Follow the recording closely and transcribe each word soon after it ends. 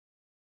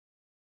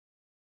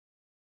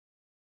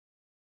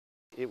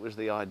It was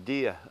the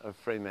idea of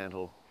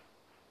Fremantle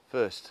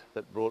first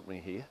that brought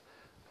me here.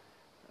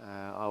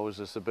 I was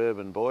a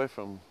suburban boy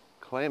from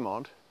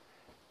Claremont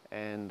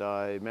and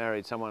I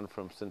married someone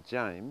from St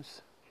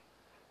James,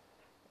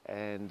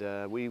 and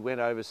we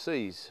went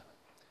overseas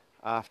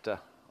after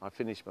I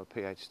finished my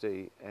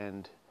PhD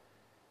and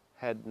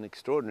had an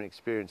extraordinary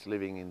experience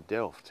living in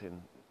Delft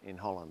in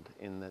Holland,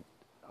 in that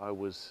I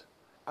was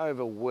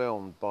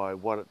overwhelmed by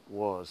what it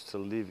was to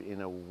live in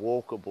a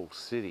walkable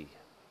city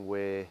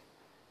where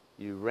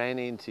you ran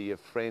into your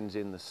friends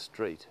in the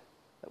street.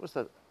 That was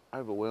the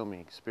overwhelming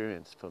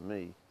experience for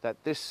me,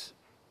 that this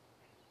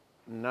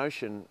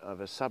notion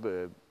of a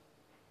suburb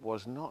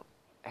was not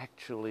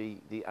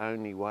actually the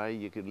only way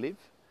you could live.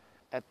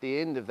 At the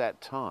end of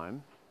that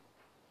time,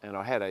 and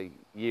I had a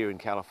year in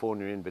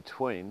California in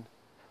between,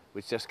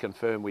 which just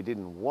confirmed we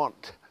didn't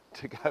want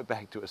to go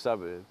back to a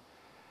suburb,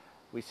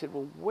 we said,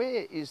 well,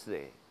 where is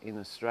there in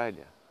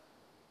Australia,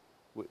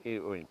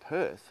 or in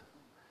Perth,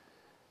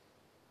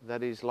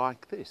 that is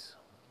like this?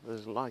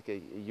 There's like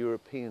a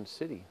European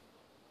city.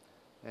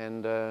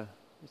 And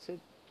we said,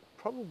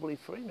 probably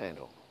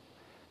Fremantle,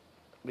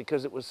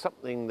 because it was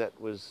something that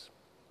was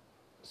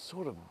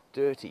sort of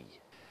dirty.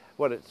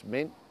 What it's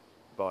meant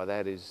by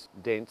that is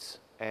dense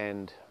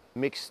and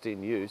mixed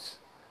in use.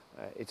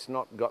 It's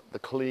not got the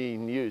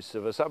clean use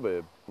of a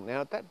suburb.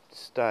 Now at that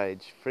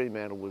stage,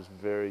 Fremantle was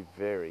very,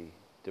 very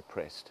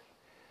depressed.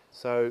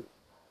 So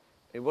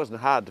it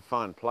wasn't hard to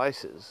find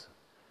places,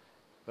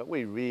 but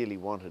we really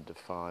wanted to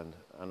find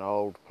an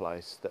old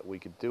place that we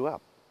could do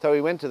up. So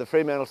we went to the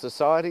Fremantle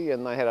Society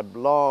and they had a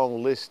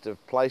long list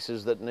of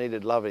places that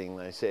needed loving,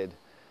 they said.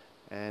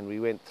 And we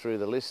went through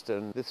the list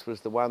and this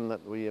was the one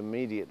that we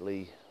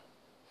immediately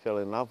fell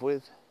in love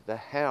with. The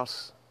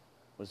house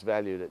was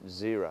valued at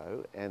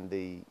 $0 and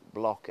the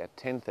block at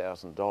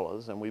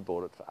 $10,000, and we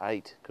bought it for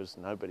 $8 because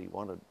nobody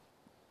wanted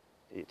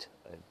it.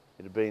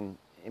 It had been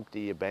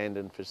empty,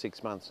 abandoned for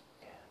 6 months.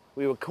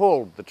 We were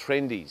called the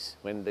trendies.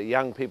 When the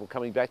young people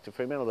coming back to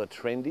Fremantle, the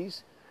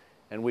trendies,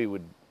 and we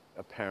would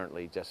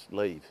apparently just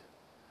leave.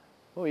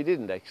 Well, we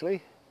didn't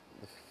actually.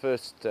 The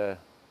first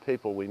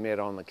people we met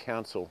on the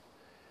council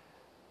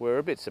were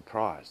a bit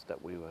surprised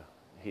that we were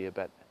here,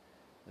 but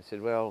they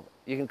said, well,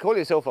 you can call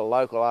yourself a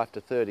local after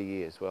 30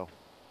 years. Well,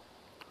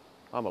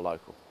 I'm a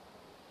local.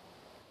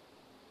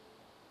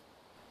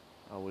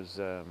 I was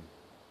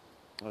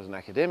an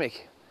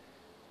academic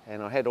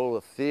and I had all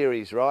the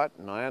theories right,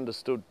 and I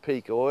understood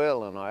peak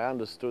oil and I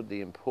understood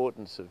the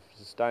importance of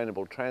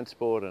sustainable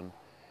transport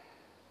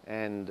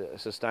and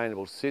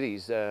sustainable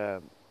cities,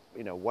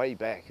 you know, way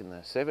back in the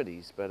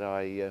 70s, but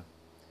I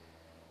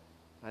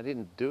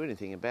didn't do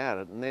anything about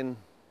it. And then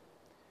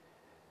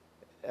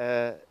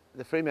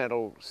the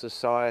Fremantle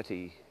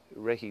Society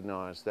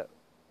recognised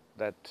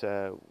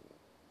that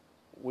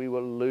we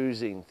were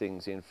losing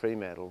things in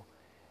Fremantle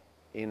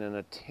in an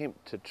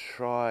attempt to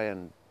try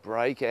and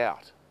break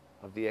out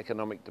of the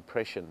economic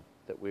depression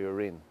that we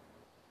were in.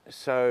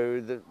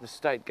 So the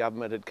state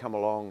government had come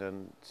along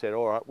and said,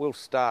 all right, we'll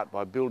start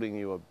by building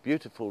you a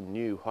beautiful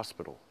new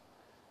hospital.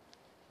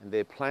 And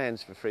their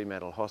plans for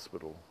Fremantle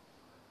Hospital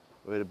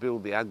were to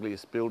build the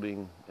ugliest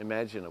building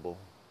imaginable.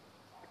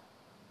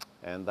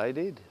 And they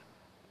did.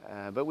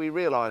 But we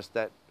realised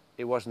that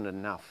it wasn't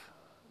enough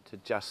to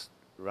just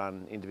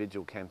run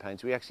individual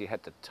campaigns. We actually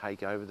had to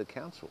take over the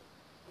council.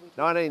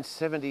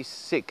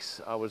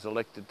 1976, I was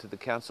elected to the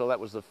council. That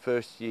was the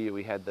first year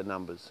we had the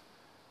numbers.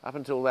 Up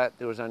until that,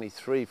 there was only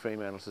 3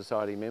 Fremantle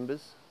Society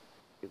members.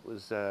 It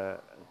was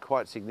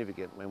quite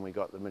significant when we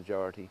got the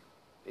majority.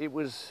 It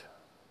was,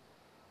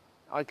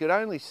 I could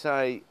only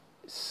say,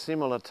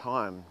 similar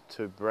time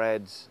to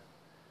Brad's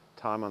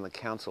time on the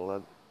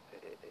council,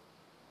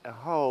 a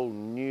whole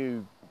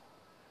new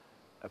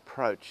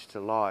approach to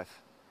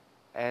life,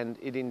 and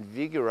it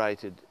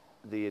invigorated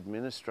the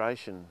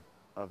administration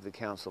of the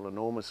council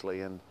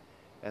enormously, and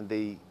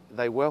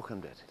they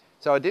welcomed it.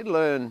 So I did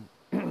learn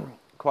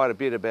quite a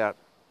bit about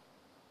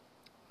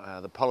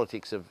the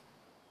politics of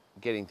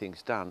getting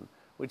things done,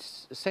 which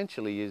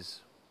essentially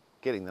is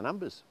getting the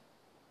numbers.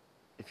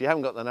 If you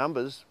haven't got the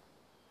numbers,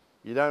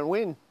 you don't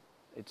win.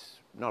 It's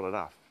not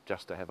enough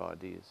just to have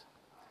ideas.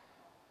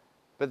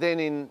 But then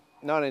in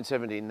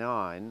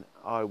 1979,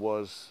 I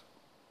was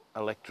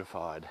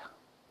electrified.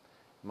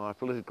 My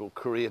political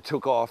career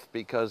took off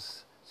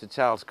because Sir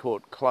Charles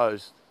Court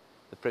closed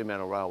the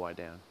Fremantle Railway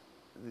down.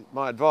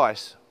 My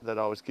advice that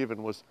I was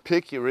given was,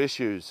 pick your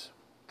issues.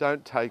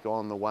 Don't take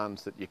on the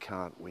ones that you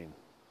can't win.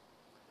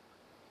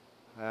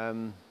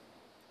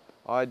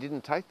 I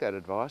didn't take that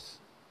advice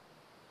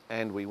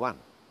and we won.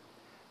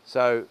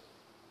 So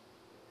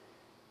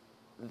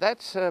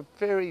that's a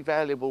very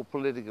valuable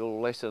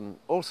political lesson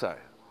also.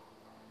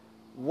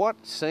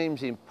 What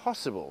seems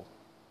impossible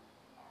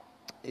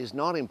is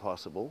not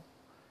impossible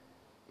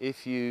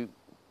if you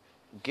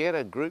get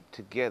a group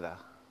together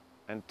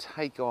and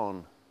take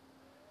on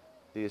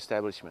the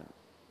establishment.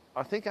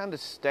 I think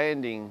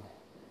understanding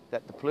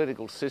that the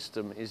political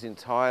system is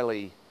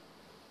entirely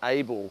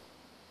able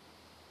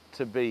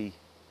to be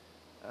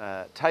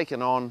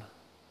taken on,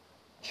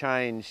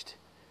 changed,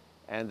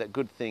 and that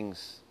good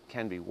things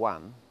can be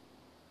won,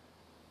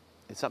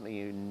 it's something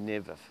you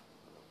never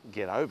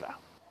get over.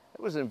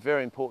 It was a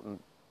very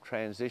important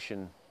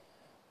transition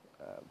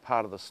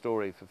part of the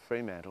story for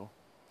Fremantle,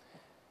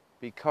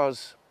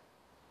 because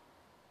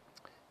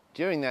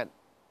during the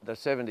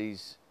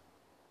 70s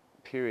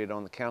period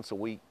on the council,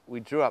 we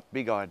drew up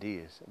big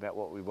ideas about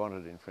what we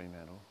wanted in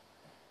Fremantle,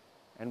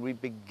 and we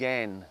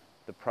began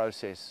the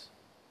process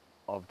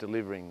of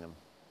delivering them.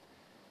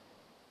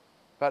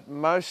 But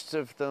most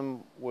of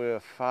them were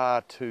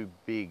far too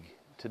big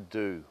to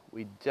do.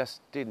 We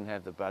just didn't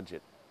have the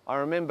budget. I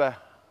remember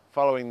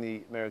following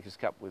the America's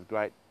Cup with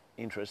great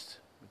interest,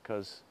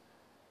 because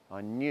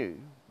I knew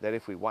that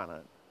if we won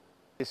it,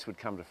 this would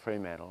come to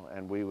Fremantle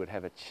and we would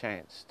have a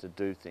chance to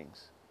do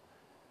things,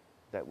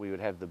 that we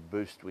would have the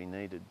boost we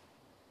needed.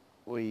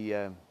 We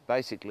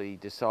basically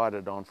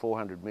decided on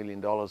 $400 million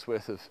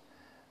worth of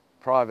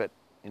private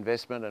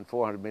investment and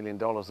 $400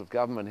 million of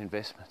government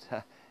investment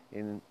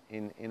in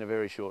a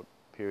very short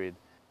period.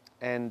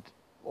 And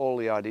all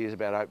the ideas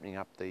about opening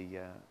up the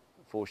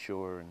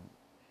foreshore and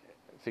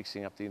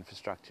fixing up the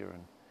infrastructure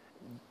and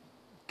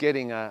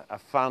getting a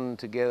fund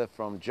together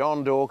from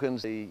John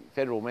Dawkins, the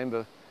federal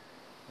member,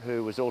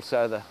 who was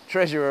also the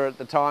treasurer at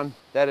the time,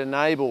 that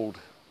enabled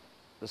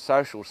the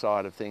social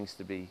side of things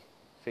to be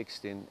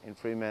fixed in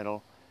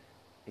Fremantle,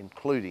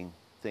 including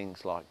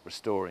things like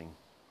restoring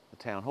the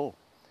town hall.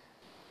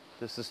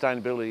 The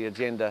sustainability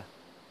agenda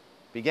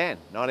began.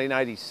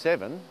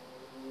 1987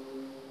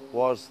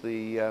 was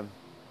the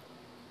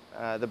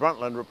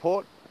Brundtland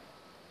report,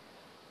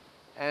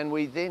 and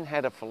we then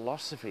had a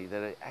philosophy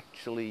that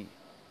actually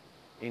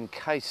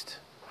encased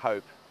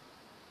hope,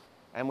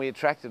 and we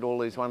attracted all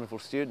these wonderful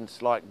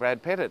students like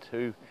Brad Pettit,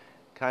 who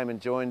came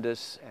and joined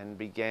us and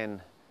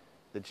began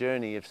the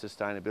journey of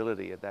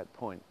sustainability at that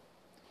point.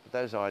 But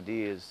those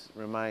ideas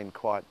remain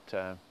quite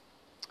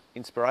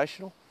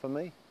inspirational for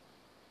me,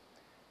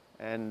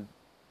 and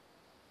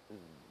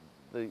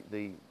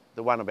the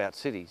one about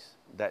cities,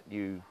 that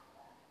you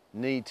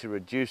need to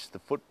reduce the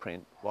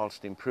footprint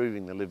whilst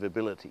improving the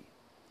livability,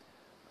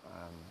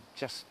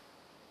 just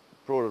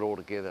brought it all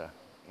together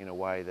in a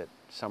way that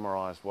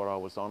summarised what I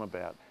was on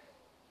about.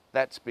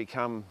 That's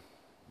become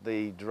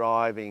the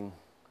driving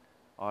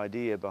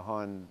idea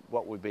behind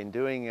what we've been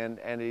doing,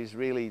 and is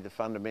really the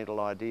fundamental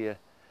idea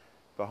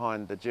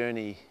behind the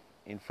journey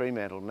in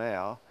Fremantle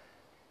now,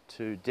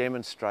 to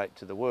demonstrate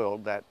to the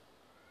world that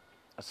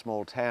a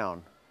small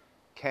town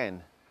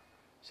can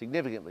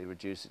significantly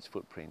reduce its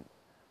footprint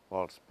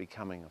whilst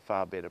becoming a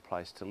far better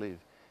place to live.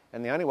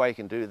 And the only way you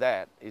can do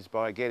that is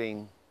by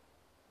getting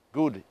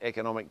good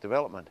economic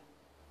development,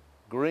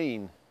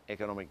 green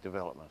economic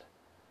development.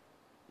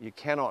 You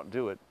cannot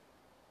do it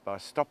by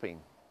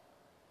stopping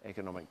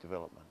economic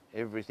development.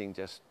 Everything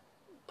just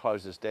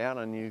closes down,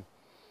 and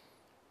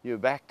you're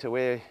back to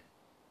where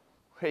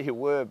you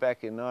were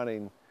back in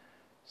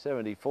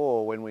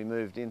 1974 when we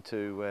moved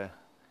into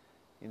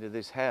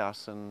this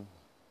house, and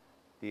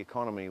the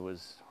economy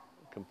was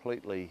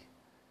completely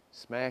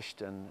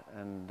smashed,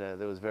 and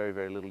there was very,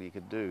 very little you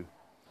could do.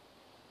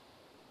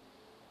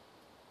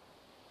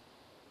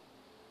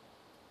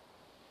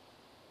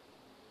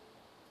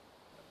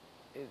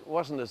 It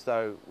wasn't as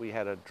though we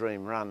had a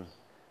dream run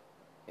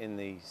in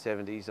the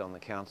 70s on the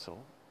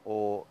council,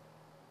 or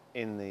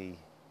in the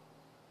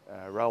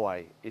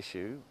railway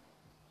issue,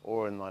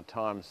 or in my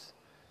times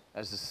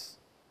as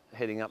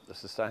heading up the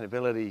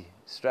sustainability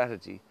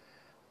strategy.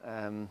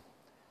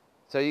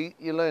 So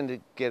you learn to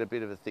get a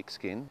bit of a thick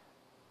skin,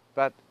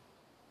 but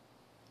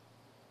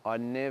I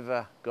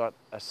never got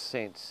a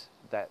sense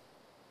that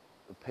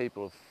the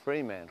people of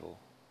Fremantle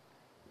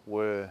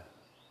were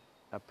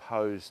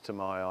opposed to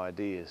my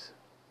ideas.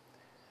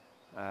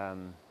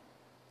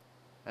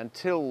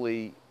 Until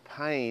the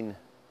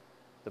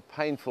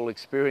painful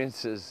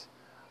experiences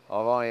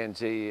of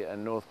ING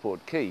and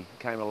Northport Quay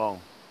came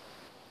along.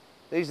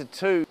 These are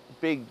two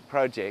big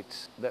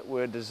projects that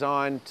were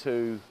designed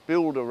to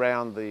build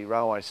around the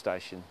railway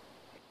station.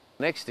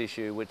 Next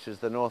issue, which is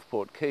the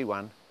Northport Quay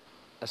one,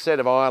 a set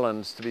of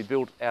islands to be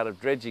built out of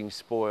dredging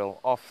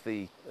spoil off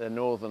the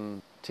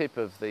northern tip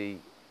of the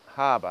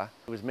harbour.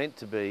 It was meant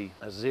to be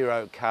a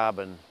zero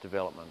carbon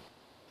development.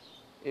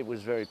 It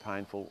was very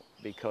painful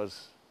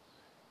because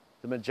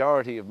the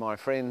majority of my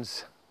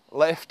friends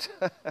left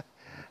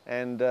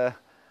and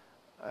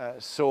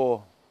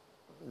saw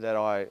that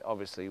I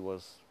obviously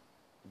was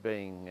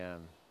being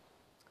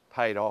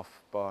paid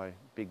off by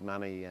big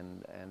money,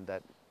 and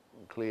that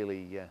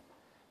clearly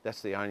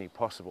that's the only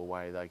possible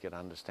way they could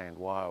understand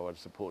why I would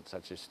support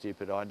such a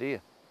stupid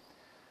idea.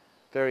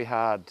 Very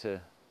hard to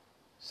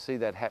see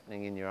that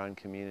happening in your own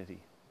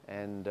community,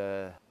 and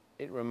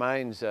it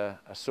remains a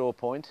sore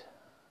point,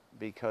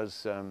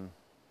 because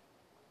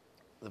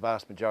the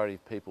vast majority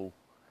of people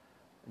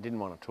didn't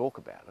want to talk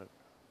about it.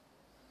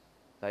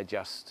 They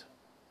just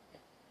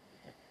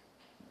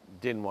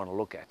didn't want to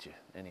look at you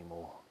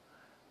anymore.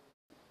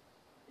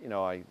 You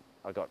know, I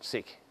got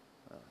sick.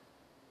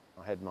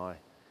 I had my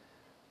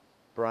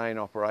brain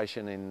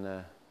operation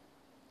in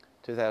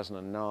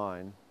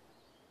 2009,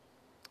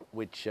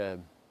 which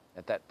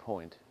at that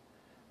point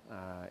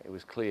it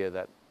was clear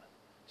that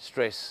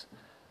stress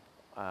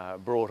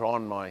brought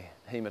on my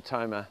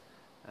hematoma.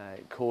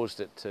 It caused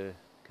it to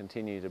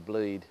continue to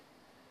bleed,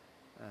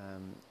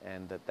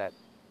 and that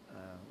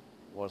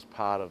was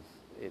part of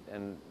it.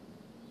 And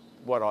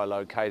what I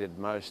located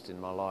most in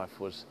my life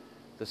was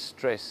the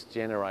stress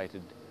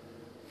generated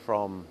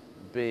from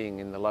being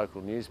in the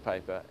local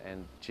newspaper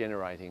and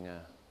generating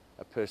a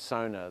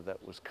persona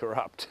that was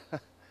corrupt.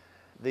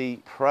 The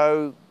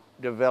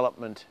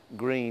pro-development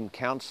Green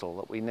Council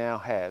that we now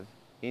have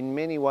in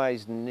many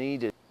ways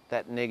needed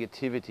that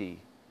negativity,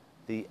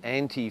 the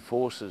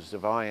anti-forces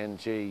of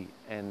ING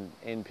and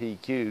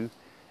NPQ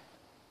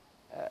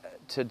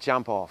to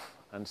jump off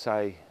and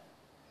say,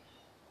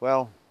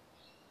 well,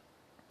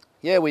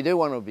 yeah, we do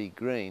want to be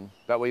green,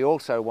 but we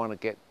also want to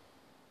get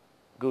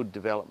good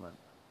development.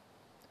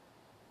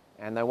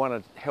 And they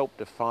want to help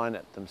define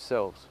it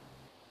themselves.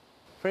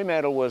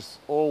 Fremantle was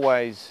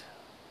always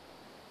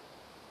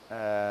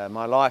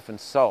my life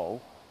and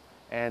soul,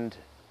 and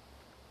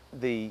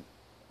the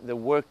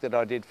work that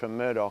I did for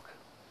Murdoch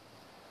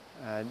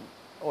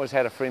always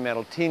had a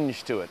Fremantle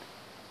tinge to it.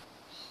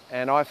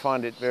 And I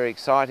find it very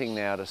exciting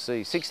now to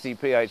see 60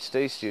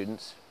 PhD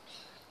students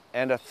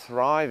and a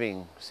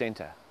thriving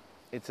centre.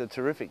 It's a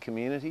terrific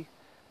community,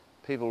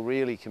 people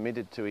really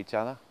committed to each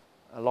other,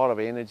 a lot of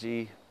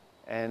energy,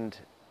 and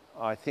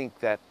I think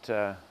that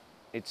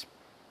it's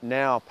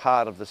now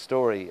part of the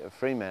story of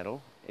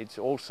Fremantle. It's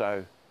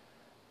also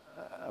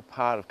a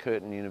part of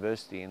Curtin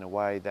University in a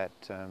way that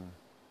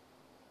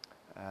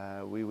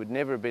we would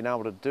never have been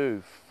able to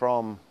do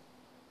from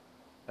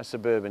a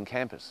suburban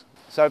campus.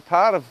 So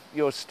part of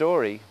your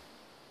story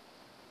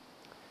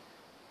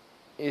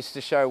is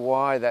to show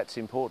why that's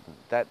important,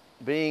 that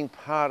being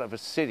part of a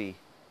city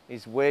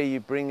is where you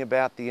bring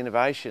about the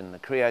innovation, the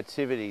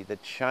creativity, the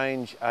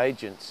change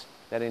agents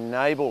that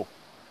enable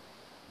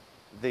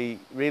the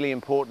really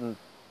important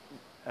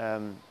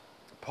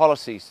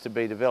policies to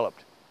be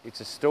developed.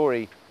 It's a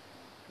story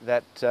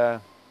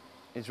that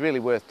is really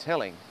worth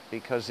telling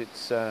because it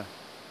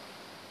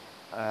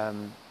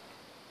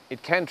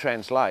can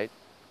translate,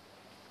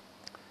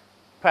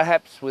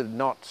 perhaps with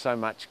not so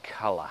much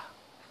colour.